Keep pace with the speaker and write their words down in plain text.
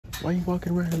Why you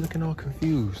walking around here looking all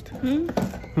confused? Hmm?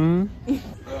 Hmm?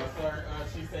 Sir,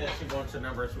 she said she wants your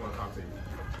number. She want to talk to you.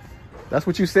 That's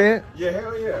what you said? Yeah,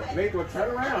 hell yeah. Nate will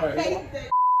turn around.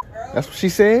 That's what she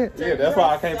said? Yeah, that's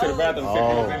why I came to the bathroom and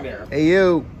said he was in there. Hey,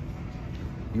 you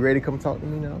ready to come talk to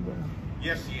me now, bro?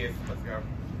 Yes, she is. Let's go.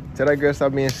 Tell that girl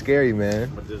stop being scary,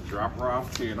 man. But just drop her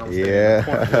off too. And I'm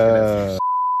Yeah.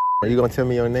 Are you gonna tell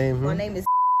me your name? My name is.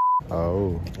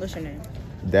 Oh. What's your name?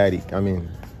 Daddy. I mean,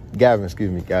 Gavin.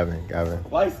 Excuse me, Gavin.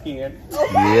 Light skin.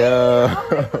 Yeah.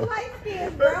 Light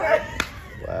skin, bro.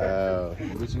 Wow.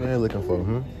 What you in here looking for?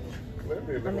 I'm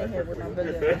in here with my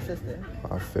brother and my sister.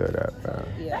 I feel that, bro.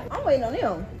 Yeah. I'm waiting on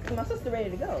them. My sister ready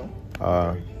to go.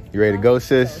 You ready to go,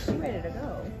 sis? She ready to go.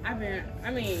 I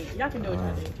mean, y'all can do what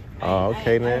y'all do. Oh,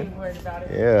 okay, I then. ain't worried about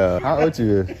it. Yeah. How old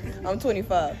you is? I'm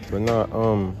 25. But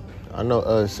no, I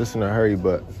know sister in a hurry,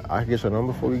 but I can get your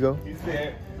number before we go. He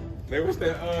said, they was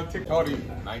that Tik Tok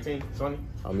 19, 20.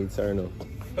 I'm eternal.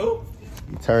 Who?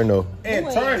 Eternal.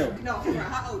 Eternal. No,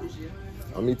 how old is you?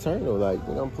 I'm eternal. Like,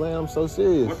 you know, I'm playing. I'm so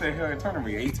serious. What the hell eternal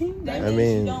me? 18? That I means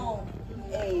mean- you don't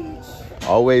age.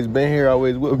 Always been here,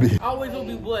 always will be. Always will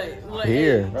be what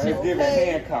Here. Just give a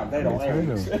hand cop. They don't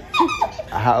Eternal. age.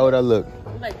 How old I look?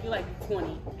 You like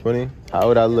 20. 20? How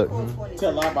old I look? Tell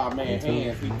a lot about man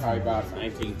hands. He probably about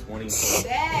 19, 20.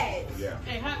 Dad. Yeah.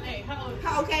 Hey, how old?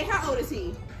 How old is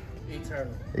he?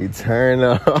 Eternal.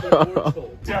 Eternal.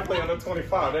 Definitely under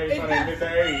 25. They ain't trying to admit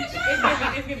their age.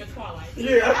 It's giving Twilight.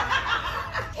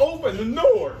 Yeah. Open the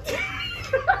door.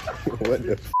 What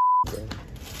the bro?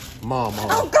 Mom.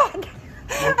 Oh God.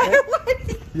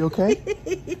 You okay?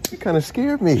 You kind of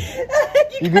scared me.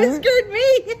 You You kind of good? scared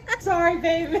me. Sorry,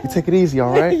 baby. You take it easy,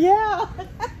 all right? Yeah.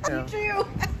 Yeah. You too. You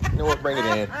know what? Bring it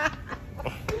in.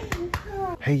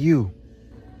 Hey, you.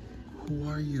 Who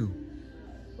are you?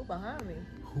 Who behind me?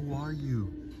 Who are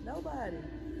you? Nobody.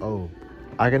 Oh,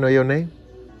 I can know your name?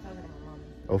 Talking to my mama.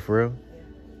 Oh, for real?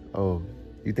 Oh,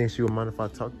 you think she would mind if I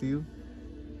talk to you?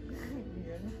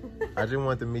 I just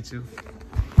wanted to meet you.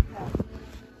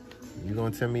 You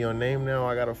gonna tell me your name now?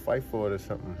 I gotta fight for it or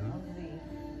something. I'm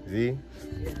Z. Z?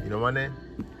 You know my name?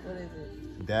 What is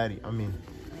it? Daddy. I mean,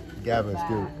 Gavin's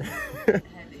good.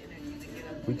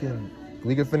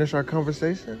 we can finish our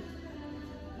conversation.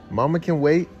 Mama can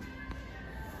wait.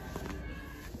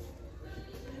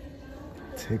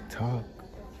 Tik Tok.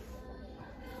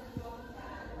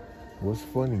 What's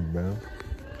funny, bro?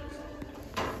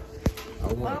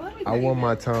 I want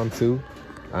my time too.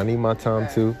 I need my time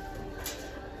too.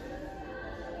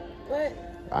 What?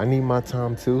 I need my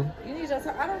time too. You need your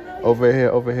time. I don't know.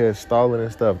 Over here stalling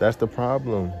and stuff. That's the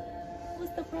problem.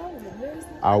 What's the problem? Where's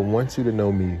the I want you to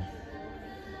know me.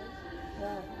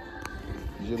 Wow.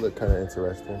 You look kind of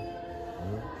interesting.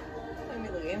 Make me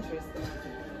look interesting.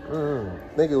 I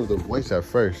think it was the voice at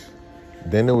first.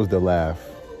 Then it was the laugh.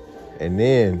 And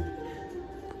then...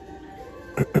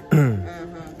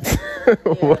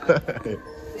 What?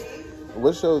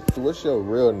 What's your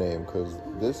real name? Because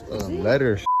this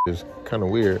letter is kind of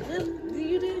weird.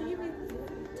 You didn't hear me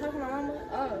talking to mama?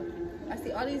 Oh, I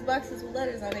see all these boxes with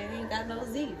letters on it. Ain't got no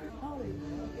Z. Oh.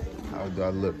 How do I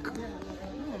look? I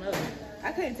don't know.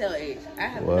 I couldn't tell age. I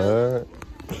have What? no.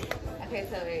 I can't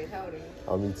tell age. How old are you?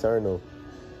 I'm eternal.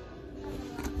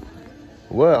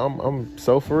 What? I'm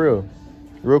so for real.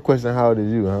 Real question, how old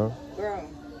is you, huh? Grown.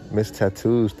 Miss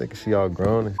Tattoos, thinking she all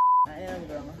grown. And I am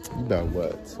grown. you about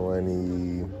what?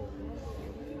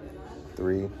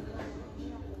 23?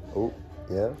 Oh,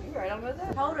 yeah. You right on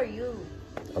that. How old are you?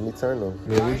 I'm eternal. Why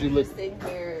Man, are would you you look? just sitting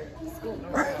here scooting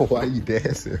around? Why you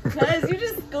dancing? Cause you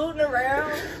just scooting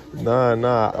around.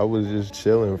 Nah. I was just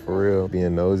chilling for real,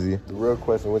 being nosy. The real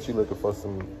question: what you looking for?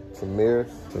 Some mirrors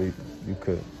so you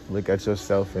could look at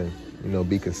yourself and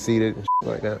be conceited and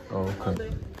like that. Oh,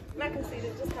 okay. Not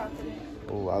conceited, just confident.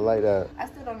 Oh, I like that. I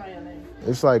still don't know your name.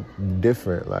 It's like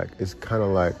different. Like it's kind of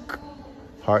like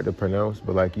hard to pronounce,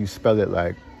 but like you spell it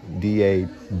like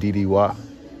D-A-D-D-Y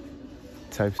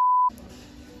type.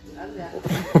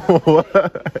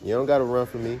 What? You don't gotta run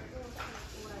for me.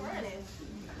 I'm running.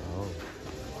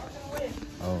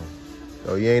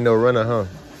 Oh, you ain't no runner, huh?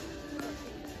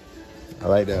 I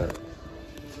like that.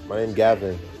 My name's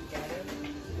Gavin.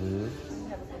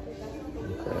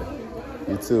 Okay.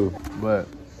 You too. But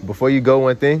before you go,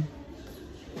 one thing.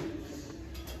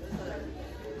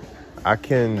 I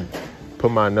can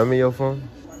put my number in your phone.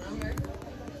 My number?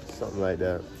 Something like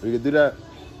that. We could do that?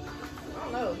 I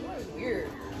don't know. You're weird.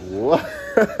 What?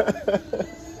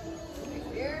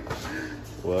 Weird?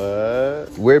 What?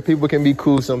 Weird people can be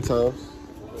cool sometimes.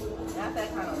 Not that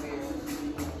kind of weird.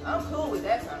 I'm cool with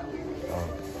that kind of weird.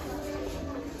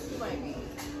 You might be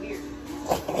weird.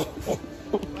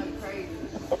 You might be crazy.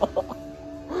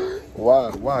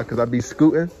 Why? Why? Cause I be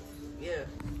scooting? Yeah.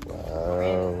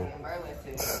 Wow.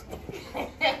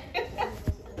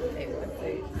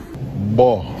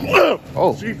 Boy.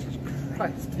 Oh. Jesus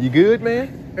Christ. You good,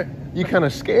 man? You kind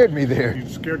of scared me there. You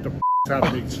scared the out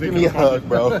of me. Give me a hug,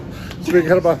 bro.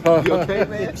 Speaking about You okay,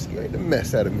 man? Scared the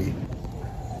mess out of me.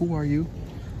 Who are you?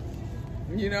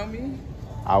 You know me?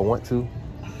 I want to.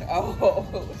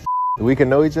 Oh. We can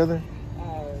know each other?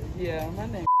 Yeah, my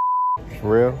name.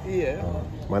 For real? Yeah.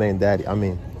 My name Daddy. I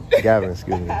mean, Gavin,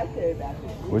 excuse me.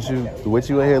 What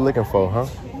you in here looking for, huh?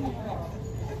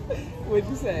 What'd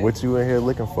you say? What you in here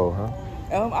looking for, huh?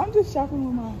 I'm just shopping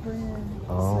with my friend.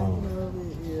 Oh.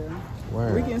 Yeah.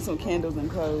 Word. We're getting some candles and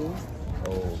clothes.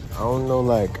 Oh, I don't know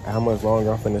like how much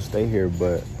longer I'm finna stay here,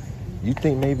 but you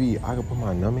think maybe I could put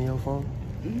my number in your phone?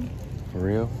 Mm-hmm. For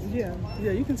real? Yeah,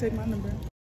 you can take my number.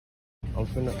 I'm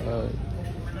finna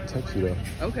text you though.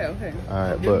 Okay.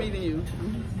 Alright, Good but meeting you.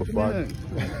 before I,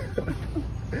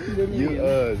 Good meeting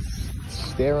you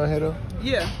stay around here though?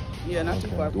 Yeah, not too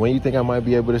far. When you think I might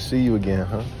be able to see you again,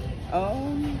 huh?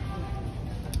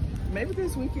 Maybe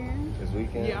this weekend. This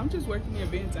weekend? Yeah, I'm just working the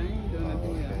events. I ain't doing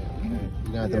nothing yet. You're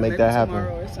gonna have to make that happen.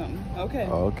 Tomorrow or something. Okay.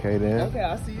 Okay then. Okay,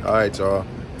 I'll see you. All right, y'all.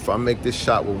 If I make this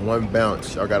shot with one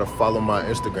bounce, y'all gotta follow my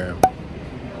Instagram.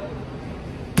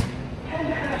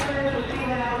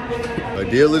 A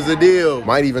deal is a deal.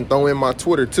 Might even throw in my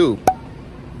Twitter too.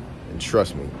 And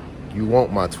trust me, you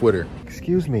want my Twitter.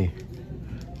 Excuse me.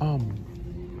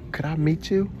 Could I meet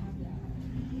you?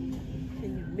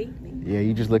 Can you meet me? Yeah,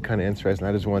 you just look kind of interesting.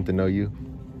 I just wanted to know you.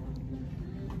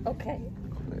 Okay.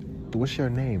 What's your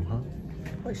name, huh?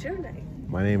 What's your name?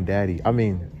 My name Daddy. I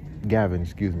mean, Gavin,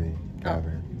 excuse me.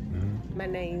 Gavin. My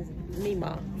name's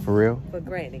Mima For real? for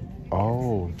Granny.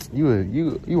 Oh,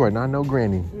 you are not no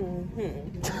granny.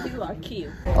 Mm-hmm. You are cute.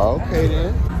 Okay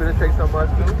then. Finna take some bus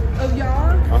too? Of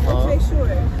y'all? Uh-huh. Okay, sure.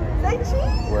 Say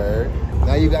cheese. Word.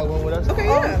 Now you got one with us? Okay,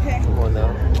 yeah. Okay. Come on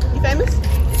now. You famous?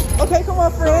 Okay, come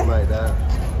on, Something friend. like that.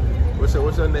 What's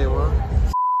your name, huh?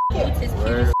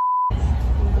 Word.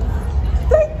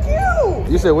 Thank you.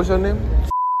 You said what's your name?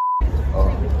 Oh,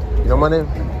 you know my name?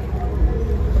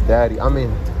 Daddy. I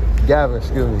mean, Gavin.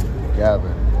 Excuse me,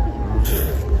 Gavin.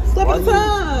 Slip of the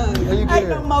tongue. How you Ain't get?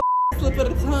 no more slip of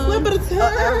the tongue. Slip of the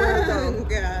tongue.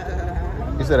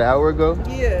 You said an hour ago?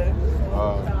 Yeah.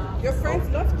 Oh, Your friends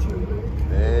left you.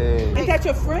 dang. Ain't that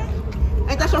your friend?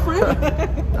 Ain't that your friend?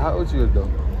 How old you is though?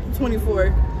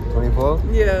 24. 24?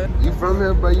 Yeah. You from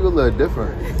here, bro? You a little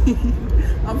different.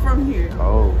 I'm from here.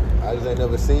 Oh, I just ain't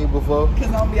never seen you before. Cause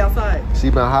I don't be outside. She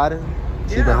been hiding?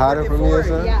 She been hiding from me or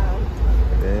something? Yeah.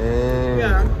 Dang.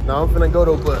 Yeah. No, I'm finna go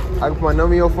though, but I can put my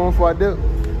number in your phone before I do.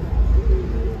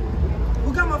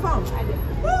 Who got my phone? I did.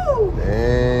 Woo!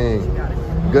 Dang.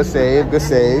 Good save, good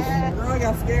save. Girl, I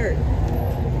got scared.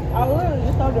 I literally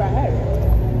just told you I had it.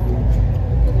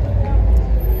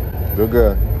 Good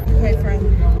girl. Hey, friend.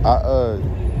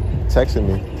 Texting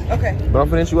me. Okay. But I'm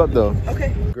finna hit you up though.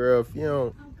 Okay. Girl, if you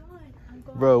don't...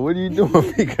 Bro, what are you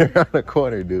doing peeking around the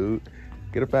corner, dude?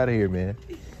 Get up out of here, man.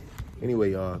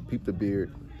 Anyway, y'all, peep the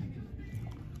beard.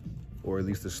 Or at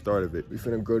least the start of it. We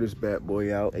finna grow this bad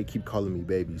boy out. They keep calling me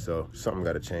baby, so something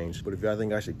gotta change. But if y'all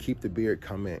think I should keep the beard,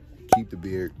 comment. Keep the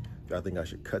beard. If y'all think I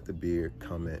should cut the beard,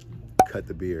 comment. Cut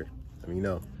the beard. Let me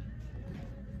know.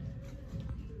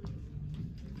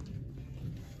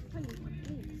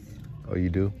 Oh, you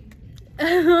do? What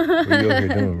you over here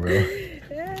doing, bro?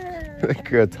 That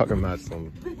girl talking about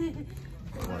some.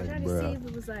 Like, bro. See if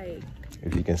it was like,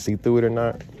 If you can see through it or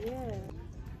not. yeah.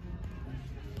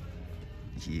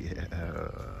 Yeah.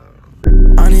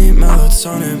 I need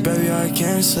melatonin, baby, I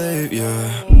can't sleep,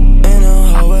 yeah. In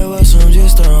the hallway with some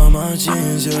G's on my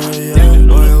jeans, yeah.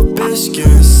 Royal bitch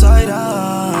getting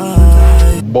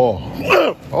side-eye. Ball.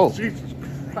 Oh, Jesus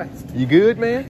Christ. you good, man?